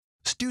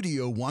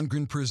Studio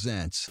Wangren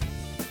presents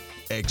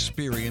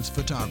Experience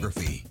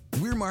Photography.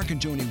 We're Mark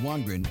and Joni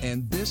Wangren,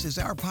 and this is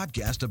our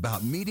podcast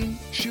about meeting,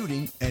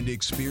 shooting, and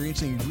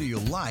experiencing real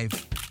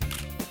life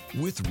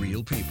with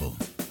real people.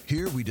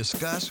 Here we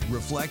discuss,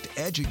 reflect,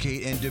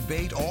 educate, and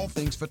debate all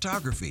things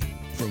photography,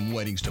 from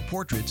weddings to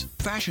portraits,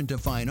 fashion to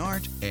fine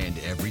art, and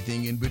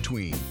everything in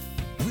between.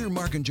 We're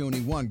Mark and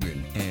Joni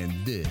Wangren, and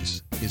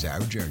this is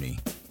our journey.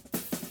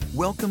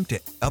 Welcome to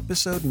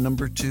episode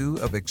number 2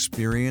 of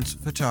Experience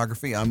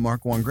Photography. I'm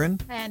Mark Wangren.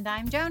 And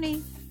I'm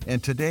Joni.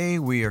 And today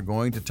we are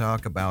going to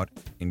talk about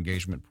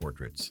engagement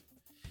portraits.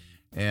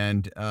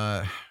 And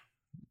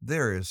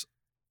there is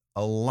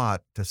a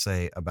lot to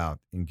say about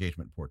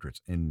engagement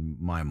portraits in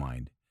my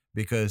mind,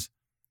 because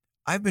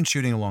I've been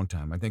shooting a long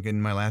time. I think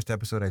in my last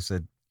episode I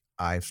said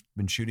I've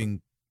been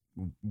shooting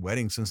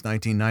weddings since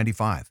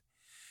 1995,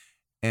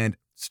 and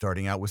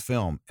starting out with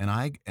film. And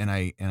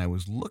I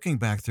was looking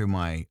back through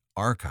my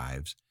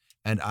archives,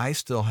 and I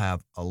still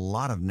have a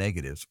lot of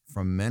negatives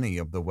from many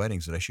of the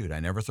weddings that I shoot.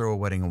 I never throw a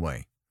wedding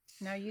away.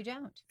 No, you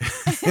don't.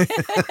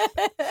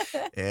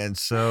 And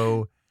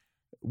so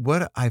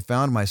what I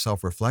found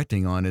myself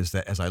reflecting on is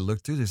that as I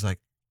looked through this, like,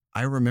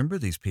 I remember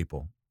these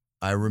people.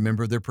 I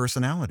remember their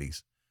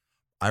personalities.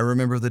 I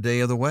remember the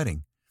day of the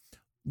wedding.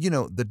 You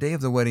know, the day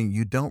of the wedding,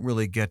 you don't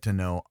really get to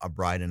know a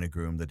bride and a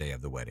groom the day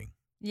of the wedding.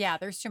 Yeah,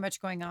 there's too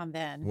much going on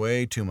then.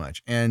 Way too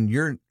much. And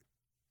your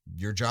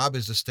job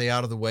is to stay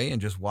out of the way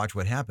and just watch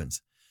what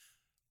happens.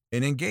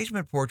 An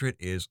engagement portrait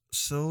is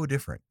so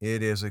different.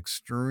 It is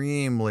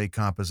extremely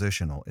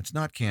compositional. It's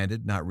not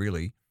candid, not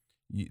really.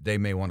 They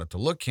may want it to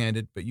look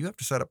candid, but you have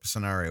to set up a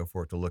scenario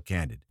for it to look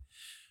candid.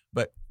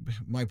 But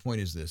my point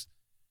is this.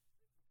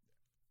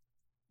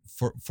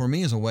 For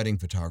me as a wedding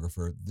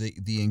photographer,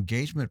 the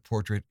engagement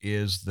portrait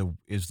is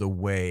the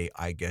way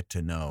I get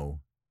to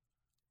know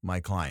my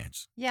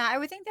clients. Yeah, I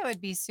would think that would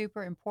be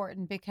super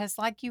important because,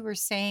 like you were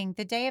saying,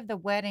 the day of the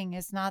wedding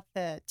is not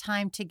the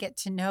time to get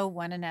to know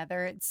one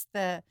another. It's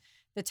the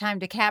time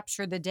to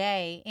capture the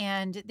day.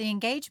 And the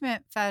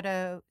engagement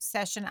photo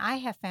session, I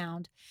have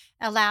found,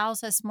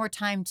 allows us more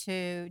time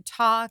to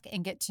talk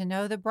and get to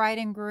know the bride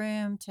and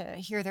groom, to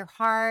hear their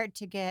heart,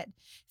 to get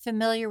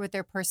familiar with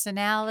their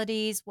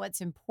personalities,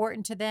 what's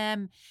important to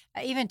them,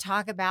 even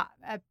talk about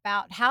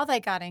how they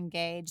got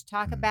engaged,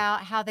 talk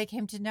about how they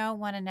came to know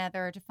one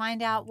another, to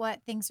find out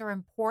what things are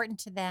important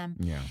to them.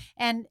 Yeah.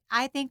 And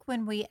I think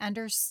when we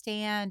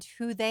understand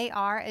who they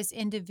are as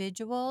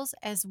individuals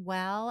as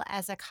well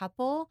as a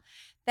couple,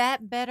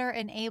 that better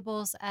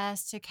enables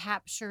us to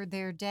capture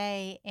their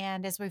day.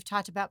 And as we've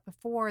talked about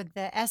before,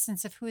 the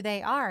essence of who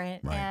they are.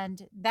 Right.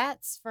 And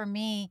that's, for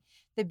me,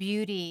 the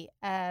beauty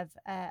of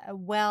a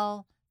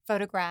well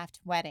photographed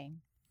wedding.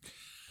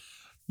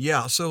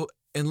 Yeah. So,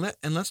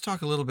 let's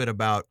talk a little bit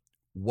about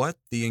what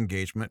the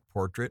engagement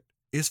portrait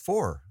is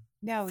for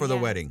the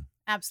wedding.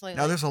 Absolutely.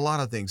 Now, there's a lot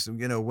of things.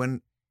 You know,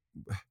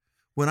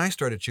 when I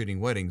started shooting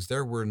weddings,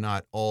 there were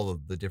not all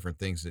of the different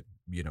things that,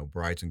 you know,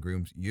 brides and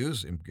grooms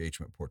use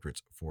engagement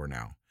portraits for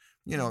now.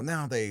 You know,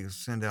 now they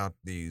send out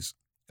these,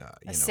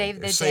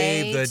 save the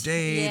date,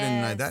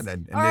 yes.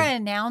 and or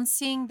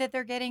announcing that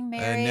they're getting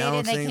married,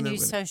 and they can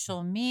use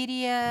social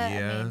media.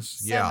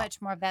 Yes, so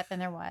much more of that than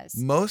there was.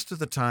 Most of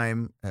the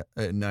time,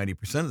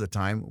 90% of the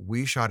time,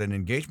 we shot an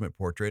engagement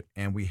portrait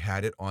and we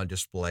had it on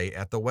display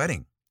at the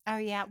wedding. Oh,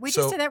 yeah. We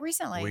just did that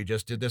recently. We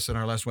just did this in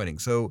our last wedding.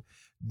 So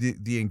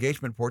the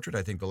engagement portrait,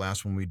 I think the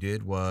last one we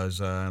did was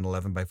an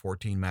 11 by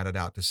 14 matted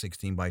out to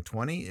 16 by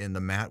 20. And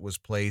the mat was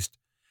placed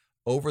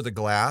over the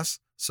glass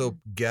so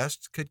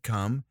guests could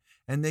come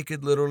and they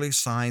could literally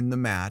sign the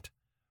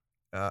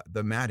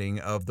matting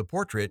of the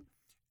portrait.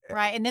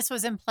 Right. And this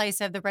was in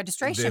place of the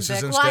registration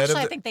book. Well,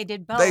 actually, I think they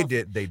did both. They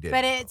did.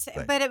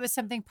 But it was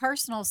something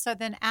personal. So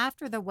then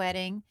after the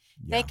wedding,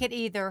 they could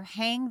either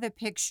hang the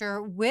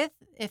picture with,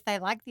 if they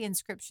liked the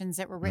inscriptions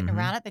that were written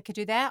around it, they could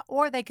do that,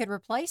 or they could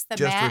replace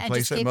the mat and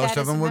just keep Most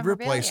that of them as would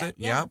memorabilia. replace it.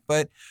 Yeah.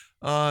 But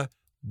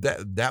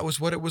that was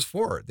what it was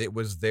for. It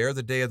was there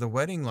the day of the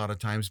wedding. A lot of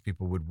times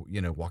people would, you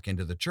know, walk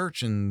into the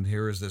church and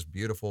here is this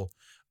beautiful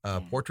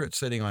portrait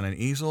sitting on an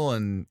easel,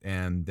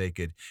 and they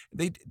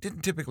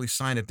didn't typically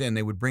sign it then.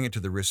 They would bring it to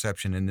the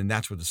reception, and then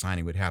that's where the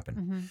signing would happen.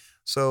 Mm-hmm.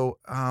 So,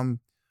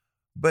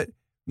 but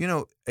you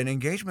know, an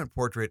engagement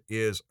portrait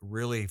is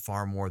really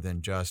far more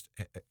than just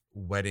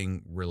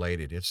wedding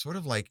related. It's sort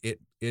of like it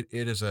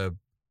is a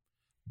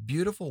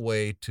beautiful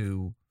way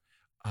to,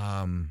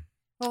 well,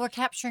 we're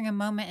capturing a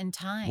moment in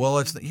time. Well,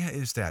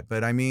 it's that.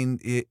 But I mean,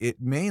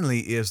 it mainly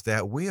is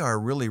that we are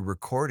really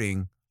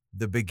recording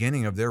the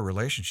beginning of their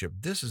relationship.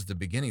 This is the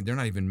beginning. They're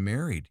not even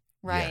married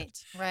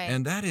yet. Right.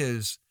 And that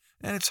is,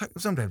 and it's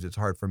sometimes it's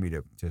hard for me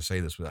to say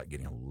this without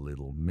getting a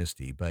little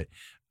misty, but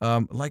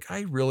like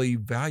I really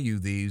value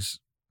these.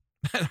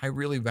 I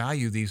really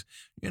value these,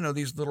 you know,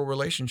 these little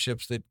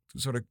relationships that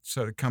sort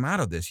of come out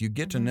of this. You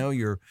get to know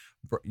your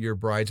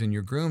brides and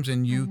your grooms,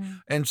 and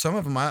and some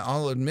of them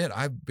I'll admit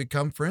I've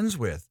become friends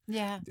with.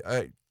 Yeah.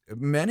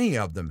 Many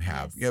of them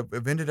have. Yes.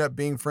 Have ended up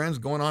being friends,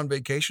 going on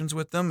vacations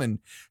with them, and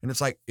it's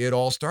like it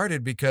all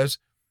started because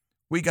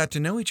we got to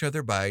know each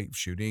other by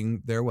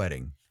shooting their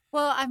wedding.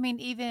 Well, I mean,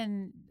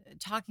 even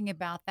talking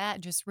about that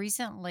just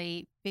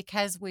recently,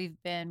 because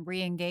we've been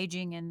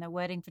re-engaging in the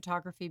wedding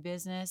photography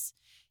business,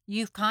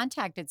 you've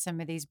contacted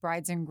some of these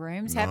brides and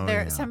grooms. Have Oh,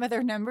 their yeah. some of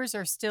their numbers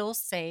are still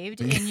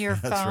saved in your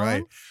That's right.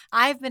 phone.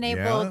 I've been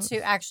able Yeah.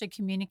 to actually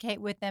communicate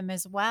with them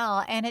as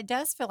well, and it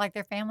does feel like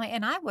their family.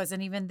 And I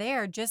wasn't even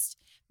there, just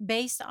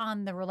based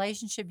on the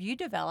relationship you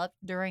developed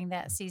during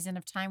that season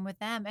of time with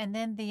them, and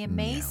then the Yeah.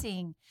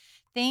 amazing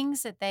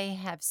things that they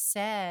have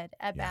said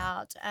Yeah.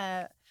 about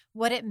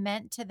what it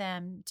meant to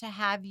them to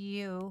have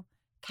you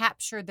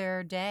capture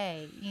their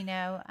day.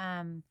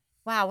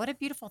 Wow, what a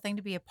beautiful thing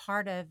to be a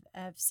part of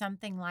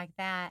something like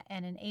that,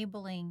 and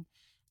enabling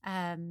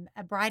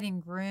a bride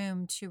and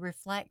groom to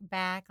reflect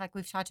back, like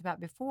we've talked about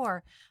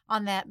before,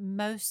 on that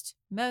most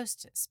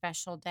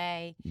special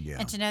day, Yeah.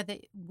 and to know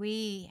that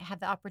we have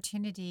the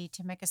opportunity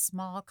to make a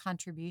small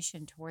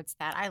contribution towards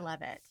that. I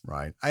love it.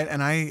 Right.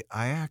 I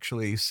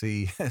actually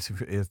see,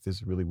 if this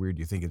is really weird,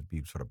 you think it'd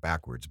be sort of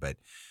backwards, but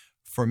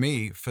for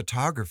me,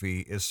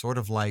 photography is sort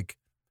of like,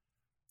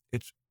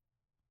 it's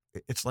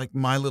it's like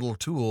my little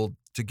tool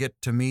to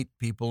get to meet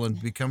people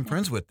and become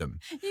friends with them.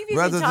 You've even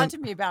Rather than talked to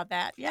me about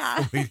that.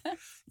 Yeah.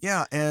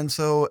 yeah, and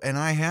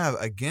I have,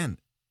 again,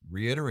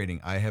 reiterating,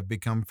 I have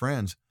become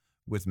friends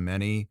with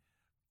many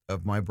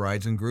of my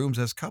brides and grooms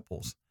as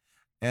couples.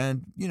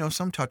 And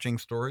some touching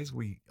stories.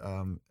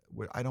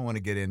 I don't want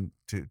to get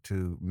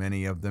into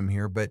many of them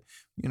here, but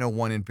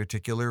one in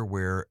particular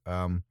where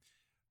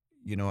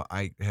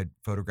I had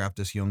photographed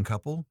this young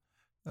couple,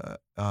 uh,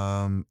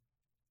 um,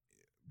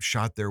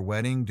 shot their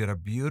wedding, did a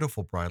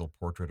beautiful bridal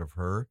portrait of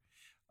her,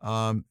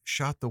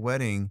 shot the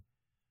wedding,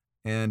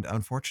 and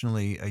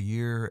unfortunately, a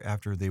year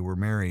after they were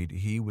married,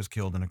 he was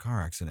killed in a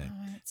car accident.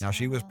 Oh, that's Now,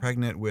 she was terrible.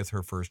 pregnant with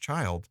her first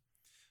child,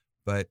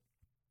 but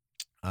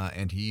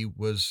and he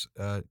was,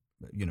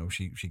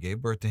 she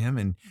gave birth to him,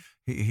 and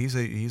he's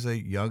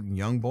a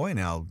young boy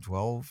now,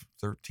 12,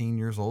 13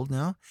 years old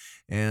now,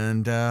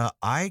 and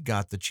I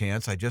got the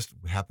chance. I just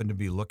happened to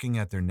be looking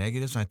at their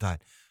negatives, and I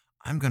thought,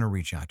 I'm going to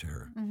reach out to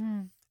her.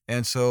 Hmm.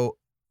 And so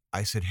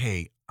I said,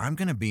 hey, I'm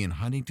going to be in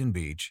Huntington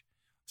Beach,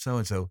 so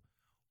and so.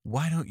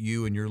 Why don't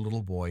you and your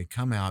little boy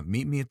come out,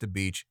 meet me at the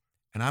beach,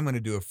 and I'm going to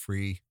do a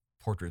free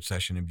portrait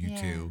session of you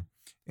Yeah. two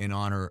in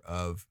honor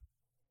of,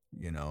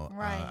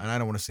 Right. and I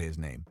don't want to say his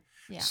name.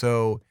 Yeah.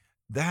 So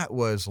that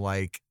was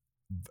like,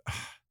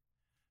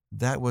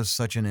 that was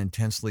such an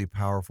intensely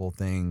powerful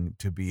thing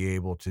to be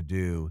able to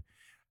do.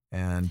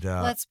 And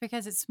Well, that's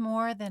because it's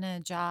more than a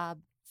job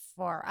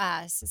for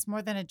us. It's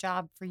more than a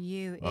job for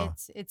you. Oh.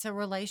 It's a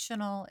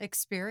relational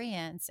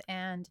experience,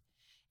 and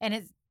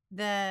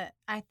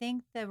I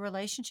think the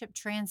relationship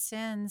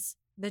transcends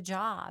the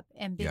job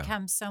and Yeah.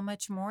 becomes so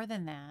much more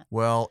than that.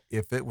 well,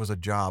 if it was a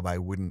job, I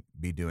wouldn't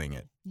be doing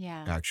it.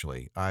 Yeah.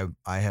 Actually, I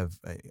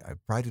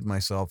prided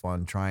myself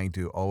on trying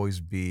to always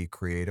be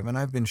creative, and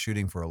I've been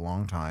shooting for a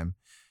long time,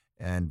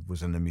 and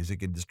was in the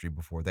music industry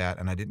before that,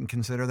 and I didn't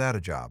consider that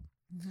a job.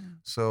 Mhm.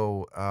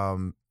 So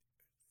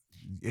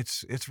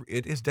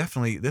it is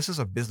definitely, this is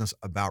a business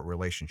about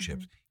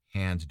relationships,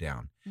 hands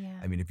down. Yeah.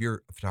 I mean, if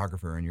you're a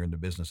photographer and you're in the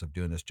business of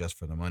doing this just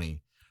for the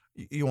money,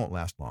 you won't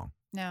last long.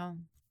 No,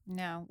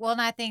 no. Well,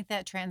 and I think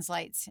that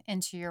translates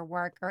into your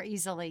work, or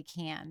easily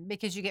can,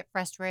 because you get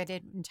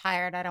frustrated and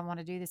tired. I don't want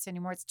to do this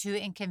anymore. It's too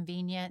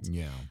inconvenient.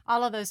 Yeah,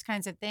 All of those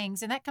kinds of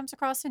things. And that comes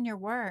across in your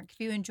work. If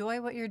you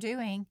enjoy what you're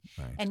doing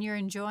right. and you're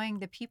enjoying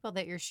the people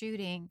that you're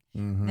shooting,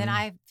 Mhm. then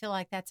I feel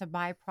like that's a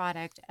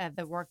byproduct of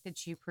the work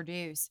that you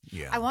produce.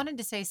 Yeah. I wanted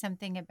to say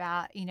something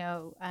about,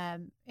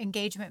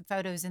 engagement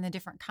photos and the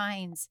different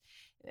kinds,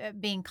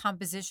 being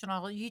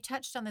compositional. You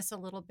touched on this a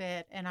little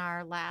bit in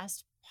our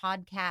last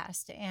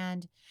podcast.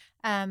 And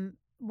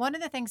one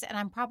of the things, and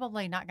I'm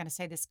probably not going to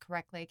say this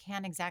correctly, I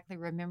can't exactly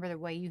remember the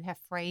way you have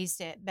phrased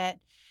it, but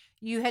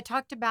you had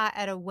talked about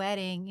at a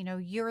wedding,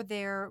 you're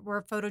there,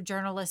 we're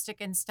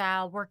photojournalistic in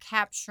style, we're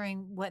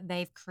capturing what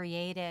they've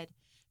created.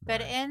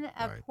 But Right, in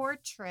a right.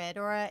 portrait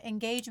or an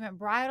engagement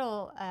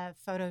bridal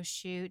photo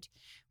shoot,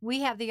 we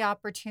have the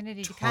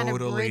opportunity to kind of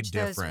Totally bridge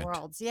those different.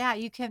 worlds. Yeah,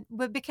 you can,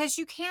 but because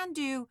you can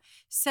do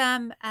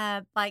some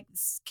like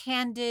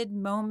candid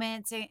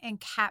moments and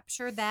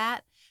capture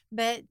that.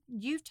 But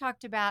you've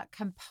talked about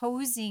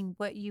composing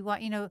what you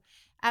want.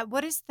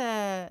 What is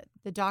the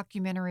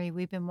documentary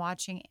we've been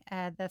watching?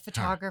 The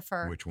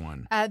photographer, Which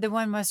one? the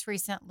one most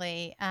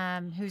recently,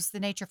 who's the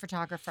nature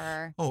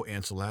photographer. Oh,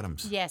 Ansel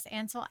Adams. Yes,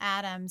 Ansel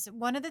Adams.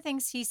 One of the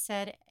things he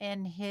said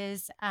in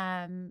his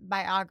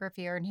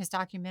biography, or in his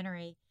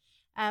documentary,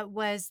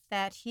 was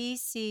that he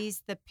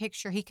sees the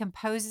picture, he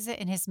composes it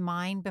in his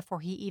mind before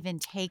he even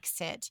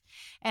takes it.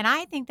 And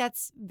I think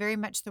that's very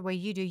much the way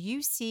you do.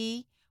 You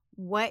see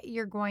what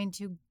you're going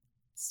to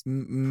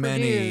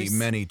Many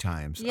produce.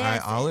 times.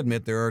 Yes. I'll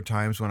admit there are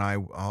times when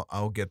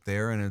I'll get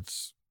there, and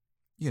it's,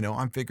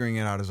 I'm figuring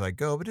it out as I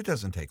go, but it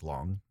doesn't take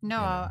long.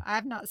 No,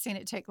 I've not seen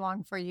it take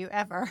long for you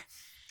ever.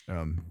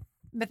 Um,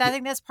 But I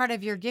think that's part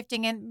of your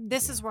gifting. And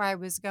this Yeah. is where I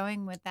was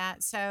going with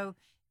that. So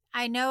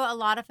I know a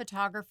lot of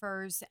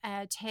photographers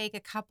take a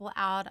couple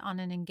out on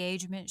an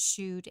engagement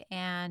shoot,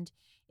 and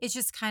it's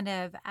just kind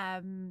of,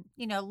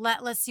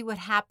 let's see what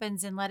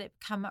happens and let it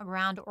come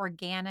around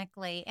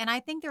organically. And I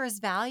think there is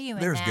value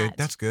in There's good. that.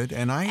 That's good.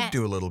 And I And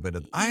do a little bit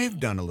of. I've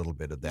done a little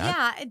bit of that.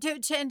 yeah, and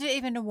to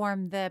even to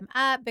warm them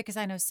up, because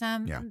I know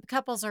some Yeah.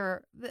 couples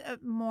are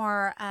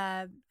more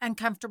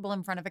uncomfortable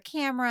in front of a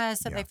camera,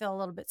 so Yeah. they feel a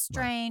little bit Right.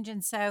 strange,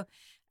 and so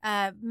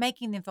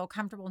making them feel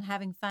comfortable and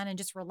having fun and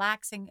just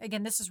relaxing.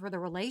 Again, this is where the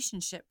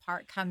relationship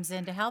part comes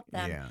in to help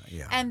them. Yeah.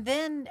 Yeah. And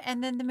then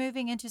the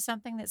moving into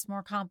something that's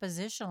more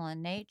compositional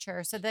in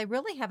nature, so they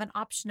really have an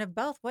option of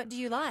both. What do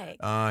you like?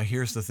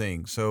 Here's the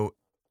thing. So,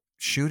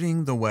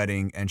 shooting the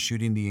wedding and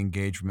shooting the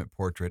engagement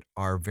portrait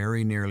are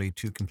very nearly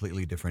two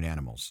completely different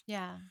animals.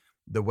 Yeah.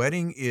 The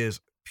wedding is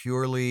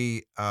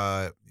purely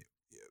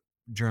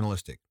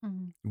journalistic,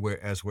 Mhm.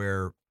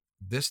 where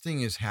this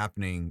thing is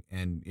happening,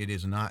 and it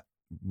is not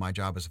my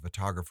job as a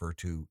photographer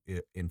to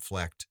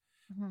inflect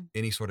Mhm.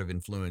 any sort of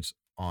influence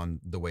on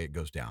the way it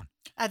goes down.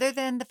 Other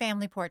than the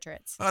family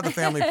portraits. The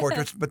family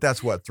portraits, but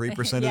that's what,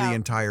 3% of Yeah, the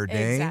entire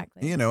day?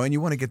 exactly. And you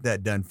want to get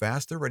that done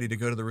fast. They're ready to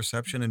go to the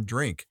reception and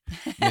drink,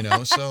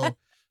 So,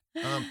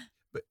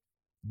 but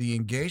the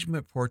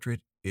engagement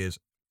portrait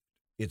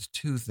it's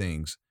two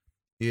things.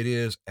 It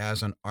is,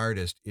 as an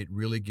artist, it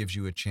really gives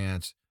you a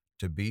chance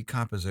to be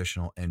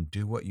compositional and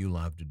do what you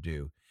love to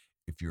do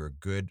if you're a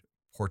good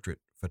portrait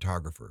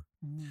photographer.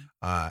 Mhm.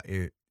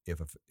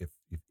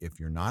 If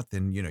you're not,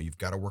 then you've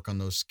got to work on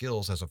those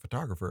skills as a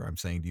photographer. I'm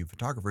saying to you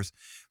photographers,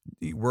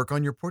 work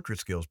on your portrait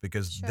skills,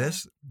 because Sure.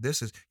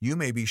 this is, you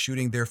may be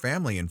shooting their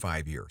family in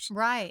 5 years,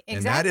 Right, and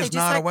that exactly. is Just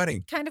not a like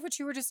wedding. kind of what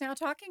you were just now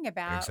talking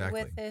about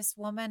Exactly. with this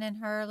woman and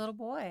her little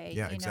boy.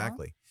 Yeah,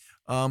 exactly.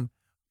 Um,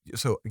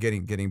 so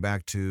getting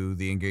back to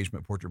the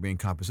engagement portrait being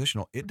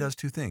compositional, it Mhm. does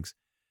two things.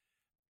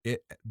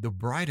 The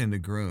bride and the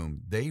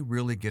groom, they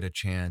really get a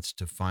chance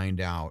to find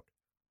out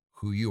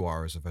who you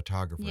are as a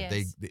photographer.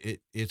 Yes.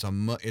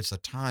 It's a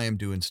time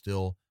to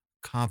instill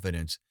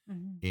confidence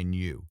Mhm. in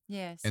you,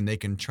 Yes. and they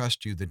can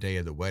trust you the day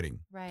of the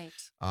wedding. Right.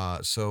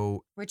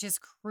 So Which is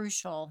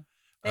crucial.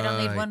 They don't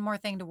need uh, one more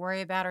thing to worry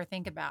about or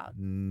think about.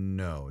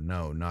 no,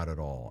 not at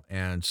all.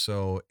 And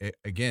so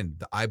again,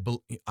 I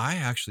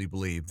actually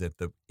believe that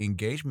the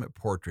engagement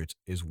portraits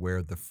is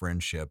where the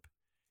friendship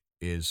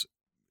is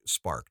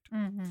sparked.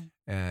 Hmm.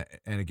 And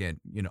again,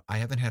 I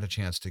haven't had a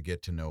chance to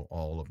get to know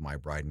all of my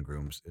bride and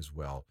grooms as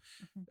well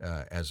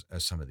as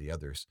some of the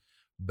others.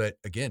 But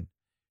again,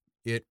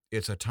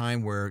 it's a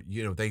time where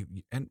they,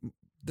 and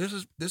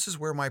this is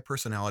where my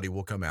personality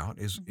will come out,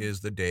 Mhm.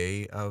 is the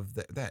day of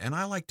that. And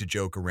I like to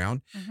joke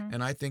around, Hmm.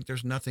 and I think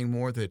there's nothing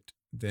more that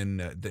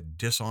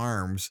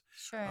disarms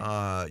Sure.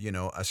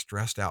 a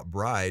stressed out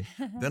bride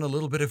than a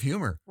little bit of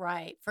humor.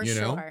 Right, for you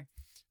know?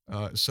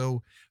 sure.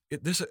 So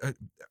it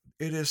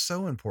is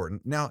so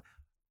important. Now,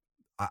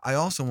 I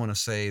also want to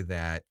say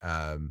that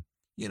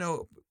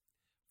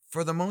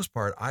for the most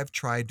part, I've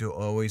tried to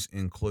always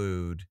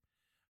include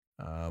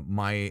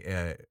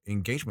my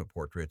engagement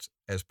portraits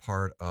as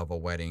part of a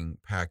wedding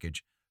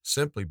package,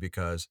 simply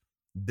because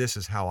this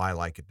is how I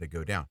like it to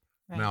go down.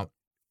 Right. Now,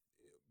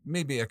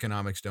 maybe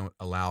economics don't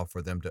allow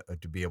for them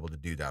to be able to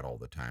do that all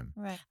the time.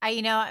 Right.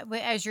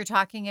 As you're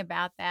talking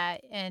about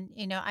that, and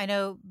I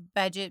know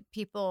budget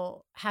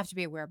people have to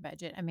be aware of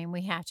budget. I mean,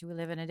 we have to. We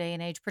live in a day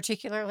and age,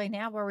 particularly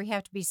now, where we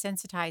have to be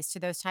sensitized to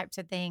those types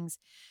of things.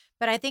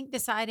 But I think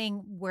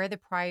deciding where the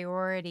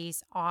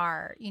priorities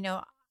are,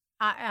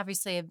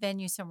 obviously a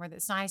venue somewhere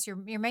that's nice, you're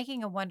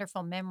making a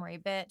wonderful memory,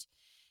 but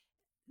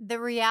the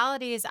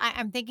reality is,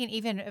 I'm thinking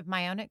even of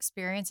my own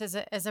experience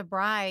as a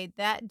bride.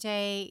 That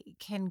day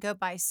can go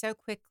by so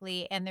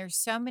quickly, and there's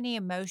so many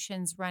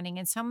emotions running,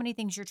 and so many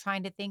things you're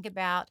trying to think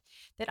about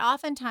that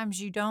oftentimes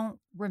you don't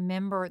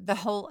remember the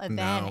whole event.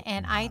 No,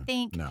 And I no,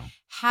 think no.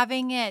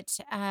 having it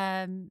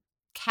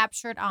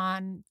captured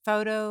on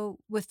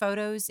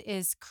photos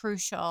is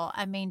crucial.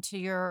 I mean,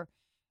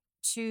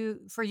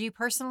 for you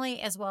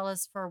personally, as well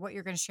as for what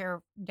you're going to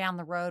share down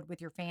the road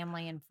with your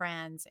family and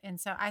friends. And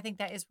so I think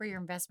that is where your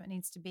investment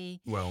needs to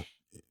be. Well,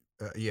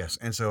 yes,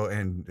 and so,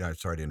 and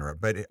sorry to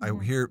interrupt, but I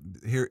Mhm.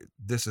 here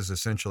this is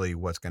essentially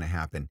what's going to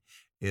happen.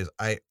 Is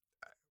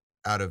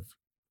out of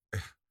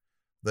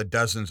the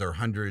dozens or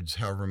hundreds,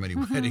 however many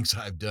weddings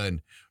I've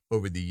done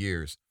over the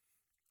years,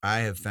 I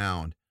have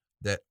found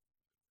that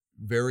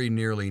very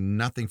nearly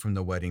nothing from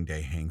the wedding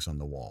day hangs on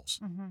the walls.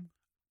 Mhm.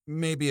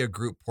 Maybe a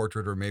group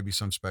portrait, or maybe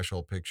some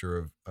special picture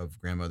of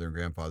grandmother and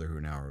grandfather who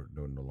now are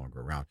no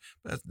longer around.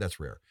 But that's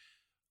rare.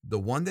 The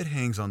one that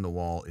hangs on the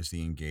wall is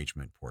the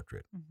engagement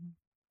portrait. Mhm.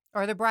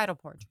 Or the bridal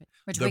portrait,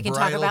 which The we can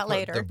talk about The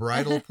later.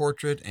 bridal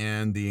portrait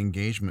and the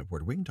engagement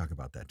portrait. We can talk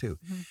about that too.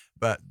 Mhm.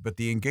 But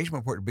the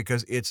engagement portrait,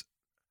 because it's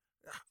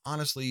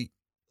honestly,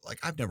 like,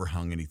 I've never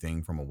hung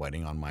anything from a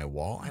wedding on my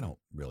wall. I don't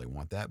really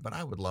want that, but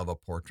I would love a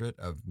portrait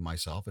of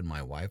myself and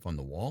my wife on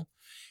the wall.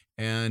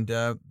 And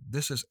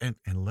this is, and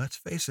let's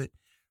face it,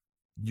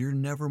 you're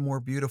never more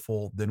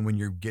beautiful than when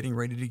you're getting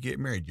ready to get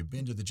married. You've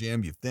been to the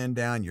gym, you've thinned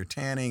down, you're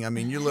tanning. I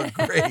mean, you look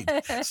great.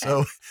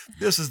 So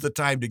this is the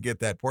time to get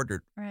that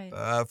portrait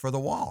Right. for the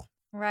wall.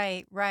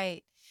 Right,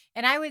 right.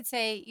 And I would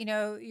say,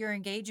 your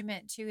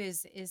engagement too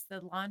is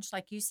the launch.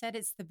 Like you said,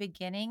 it's the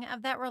beginning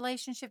of that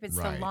relationship. It's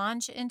the Right.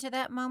 launch into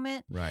that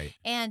moment. Right.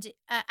 And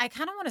I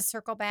kind of want to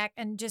circle back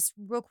and just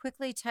real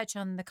quickly touch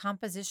on the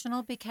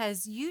compositional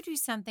because you do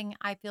something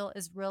I feel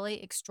is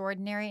really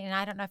extraordinary. And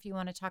I don't know if you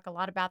want to talk a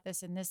lot about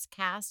this in this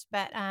cast,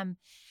 but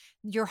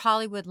your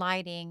Hollywood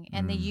lighting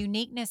and the Mm.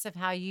 uniqueness of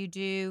how you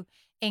do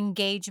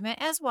engagement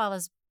as well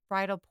as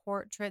bridal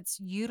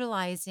portraits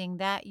utilizing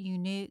that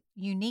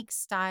unique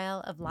style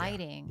of Yeah.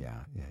 lighting.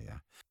 Yeah.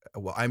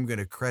 Well, I'm going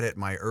to credit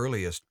my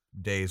earliest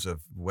days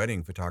of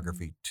wedding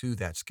photography to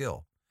that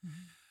skill.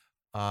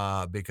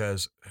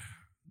 Because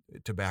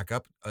to back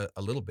up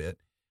a little bit,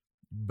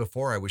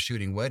 before I was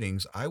shooting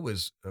weddings, I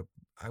was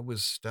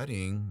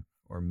studying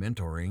or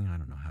mentoring. I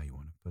don't know how you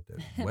want to put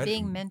that.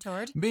 Being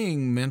mentored.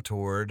 Being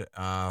mentored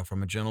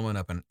from a gentleman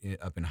up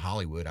in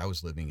Hollywood. I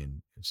was living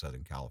in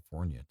Southern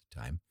California at the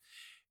time,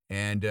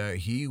 and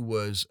he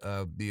was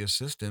the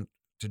assistant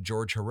to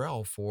George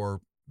Harrell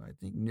for I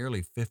think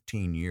nearly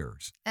 15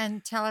 years.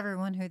 And tell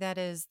everyone who that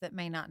is that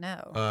may not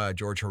know.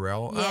 George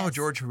Harrell. Oh, Yes.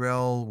 George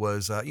Harrell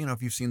was,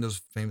 if you've seen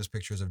those famous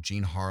pictures of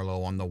Jean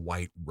Harlow on the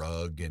white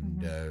rug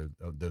and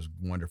of those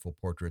wonderful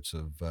portraits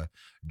of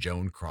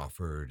Joan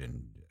Crawford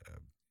and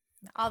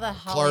All the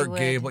Clark Hollywood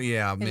Gable.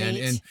 Yeah, man.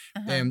 elite.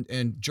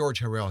 And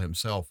George Harrell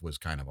himself was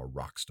kind of a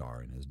rock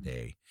star in his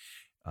day.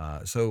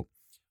 So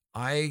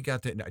I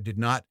got to, I did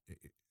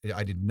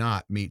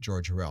not meet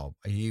George Harrell.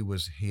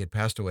 He had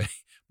passed away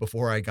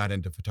before I got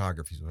into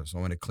photography. So I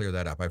want to clear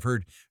that up. I've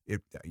heard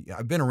it.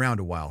 I've been around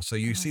a while. So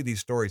you see these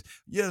stories.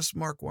 Yes,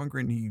 Mark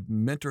Wangren, he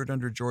mentored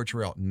under George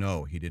Harrell.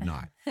 No, he did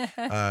not.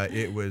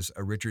 It was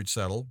a Richard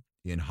Settle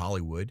in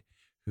Hollywood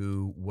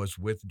who was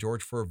with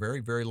George for a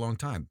very, very long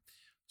time.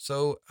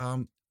 So I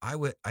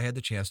had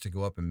the chance to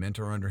go up and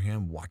mentor under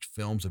him, watch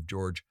films of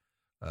George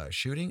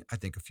shooting. I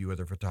think a few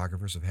other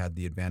photographers have had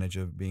the advantage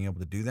of being able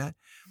to do that.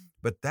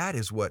 But that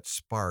is what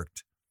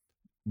sparked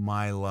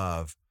my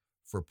love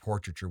for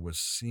portraiture, was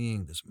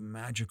seeing this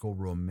magical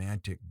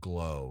romantic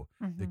glow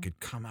that could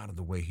come out of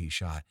the way he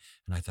shot.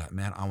 And I thought,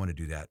 man, I want to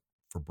do that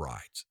for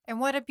brides. And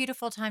what a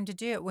beautiful time to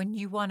do it when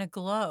you want to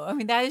glow. I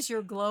mean, that is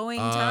your glowing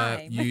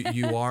time.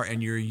 You are,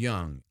 and you're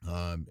young.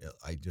 I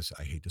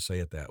hate to say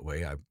it that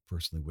way. I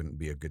personally wouldn't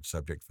be a good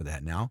subject for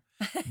that now.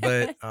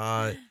 But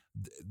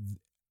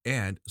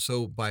and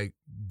so by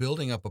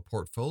building up a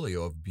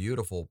portfolio of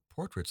beautiful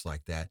portraits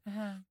like that,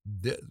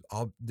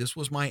 this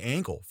was my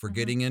angle for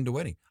getting into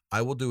wedding.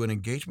 I will do an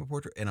engagement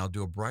portrait and I'll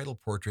do a bridal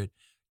portrait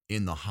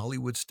in the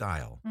Hollywood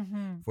style.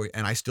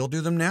 And I still do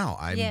them now.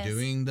 I'm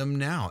doing them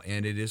now.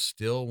 And it is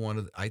still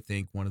I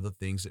think one of the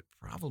things that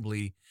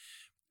probably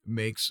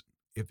makes,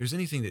 if there's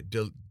anything that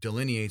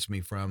delineates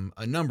me from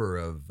a number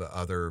of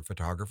other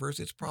photographers,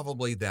 it's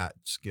probably that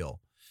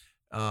skill.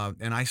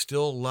 And I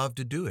still love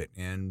to do it.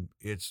 And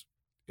it's,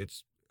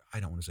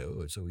 I don't want to say,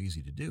 oh, it's so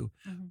easy to do,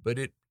 but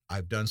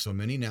I've done so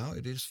many now,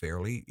 it is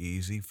fairly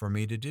easy for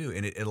me to do.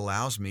 And it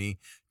allows me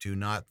to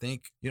not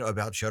think,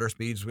 about shutter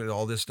speeds with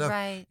all this stuff.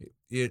 Right.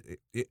 It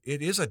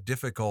is a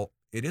difficult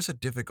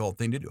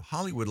thing to do.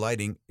 Hollywood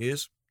lighting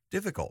is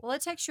difficult. Well,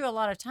 it takes you a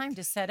lot of time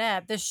to set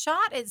up. The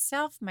shot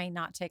itself may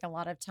not take a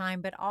lot of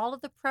time, but all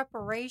of the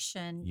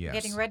preparation,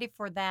 getting ready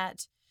for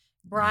that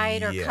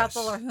bride or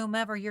couple or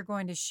whomever you're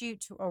going to shoot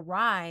to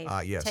arrive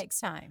takes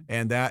time.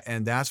 And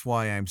that's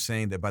why I'm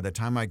saying that by the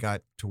time I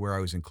got to where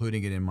I was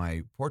including it in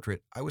my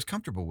portrait, I was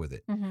comfortable with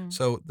it.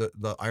 So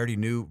I already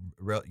knew,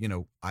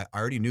 I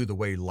already knew the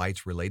way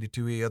lights related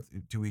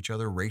to each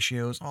other,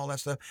 ratios, all that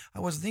stuff. I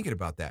wasn't thinking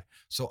about that.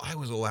 So I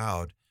was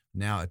allowed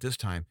now at this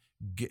time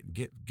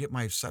get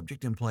my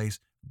subject in place,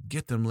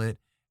 get them lit,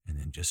 and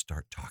then just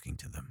start talking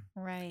to them.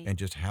 Right. And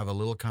just have a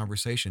little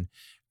conversation.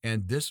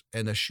 And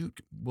the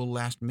shoot will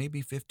last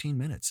maybe 15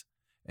 minutes.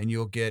 And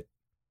you'll get,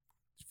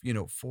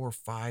 4 or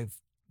 5,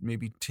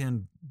 maybe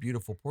 10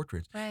 beautiful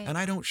portraits. Right. And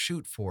I don't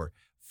shoot for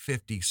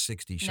 50,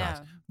 60 shots.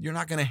 No. You're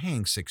not going to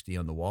hang 60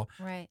 on the wall.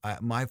 Right.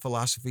 My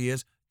philosophy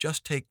is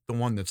just take the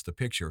one that's the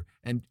picture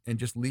and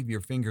just leave your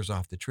fingers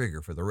off the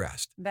trigger for the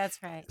rest. That's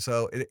right.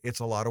 So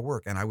it's a lot of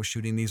work. And I was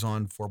shooting these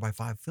on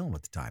 4x5 film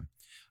at the time.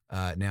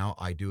 Now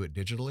I do it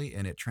digitally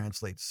and it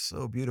translates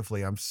so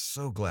beautifully. I'm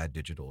so glad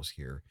digital is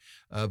here.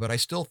 But I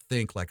still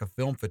think like a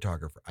film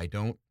photographer. I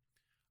don't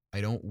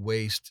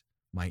waste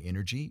my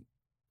energy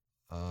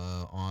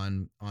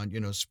on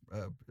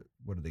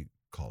what do they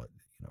call it?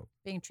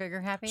 Being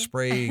trigger happy?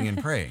 Spraying and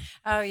praying.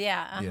 Oh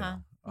yeah.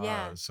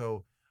 Yeah.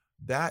 So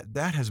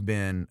that has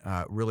been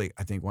really,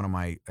 I think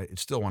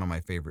it's still one of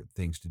my favorite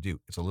things to do.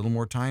 It's a little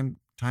more time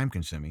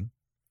consuming.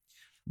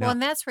 Well,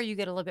 and that's where you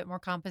get a little bit more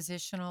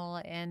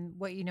compositional and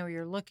what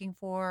you're looking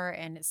for,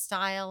 and it's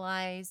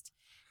stylized.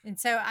 And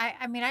so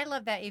I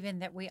love that even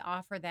that we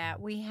offer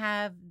that. We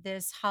have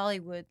this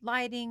Hollywood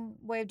lighting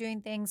way of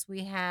doing things.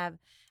 We have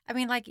I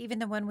mean, like even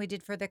the one we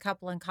did for the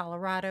couple in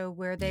Colorado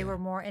where they Yeah. were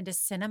more into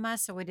cinema.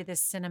 So we did this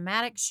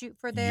cinematic shoot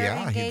for their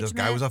Yeah, engagement. this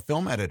guy was a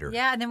film editor.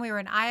 Yeah, and then we were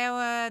in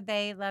Iowa.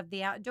 They love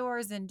the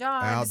outdoors and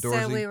dogs. So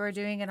Outdoorsy. we were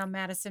doing it on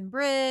Madison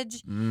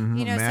Bridge. Mhm,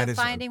 You know, so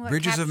Madison- finding what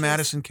Bridges of captures-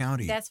 Madison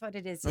County. That's what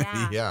it is.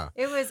 Yeah. Yeah.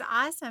 It was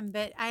awesome.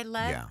 But I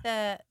love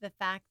Yeah. the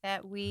fact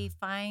that we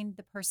find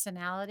the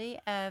personality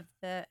of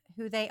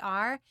who they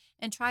are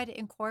and try to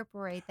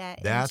incorporate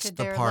that That's into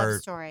the their part.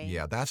 love story.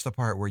 Yeah, that's the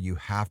part where you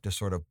have to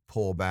sort of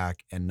pull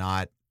back and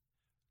not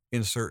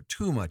insert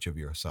too much of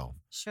yourself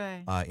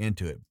Sure.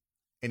 into it.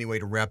 Anyway,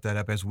 to wrap that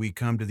up, as we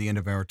come to the end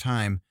of our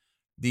time,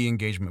 the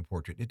engagement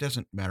portrait. It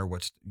doesn't matter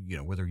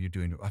whether you're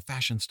doing a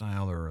fashion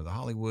style or the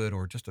Hollywood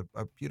or just a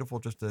beautiful,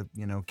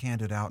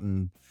 candid out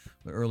in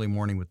the early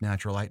morning with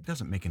natural light. It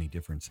doesn't make any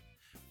difference.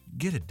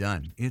 Get it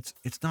done. It's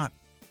not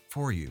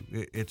for you.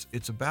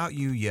 It's about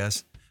you,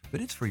 yes, but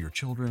it's for your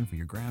children, for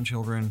your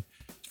grandchildren.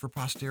 It's for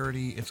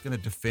posterity. It's going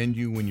to defend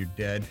you when you're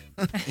dead.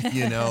 I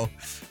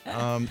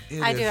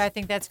do. I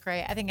think that's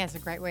great. I think that's a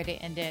great way to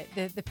end it.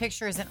 The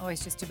picture isn't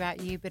always just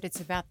about you, but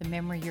it's about the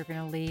memory you're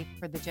going to leave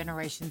for the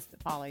generations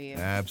that follow you.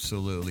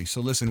 Absolutely.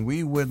 So listen,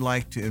 we would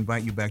like to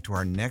invite you back to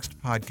our next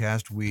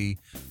podcast. We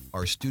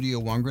are Studio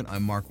Wangren.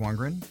 I'm Mark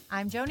Wangren.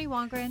 I'm Joni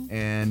Wangren.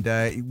 And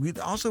we'd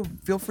also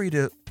feel free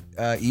to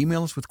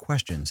email us with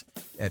questions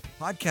at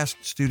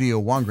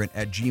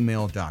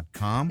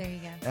podcaststudiowangren@gmail.com. There you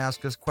go.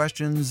 Ask us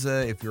questions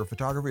if you're a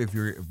photographer, if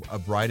you're a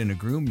bride and a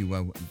groom.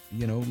 Look,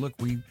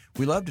 we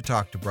love to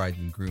talk to brides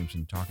and grooms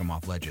and talk them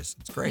off ledges.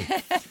 It's great.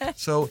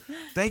 So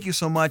thank you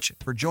so much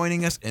for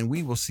joining us, and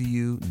we will see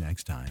you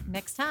next time.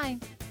 Next time.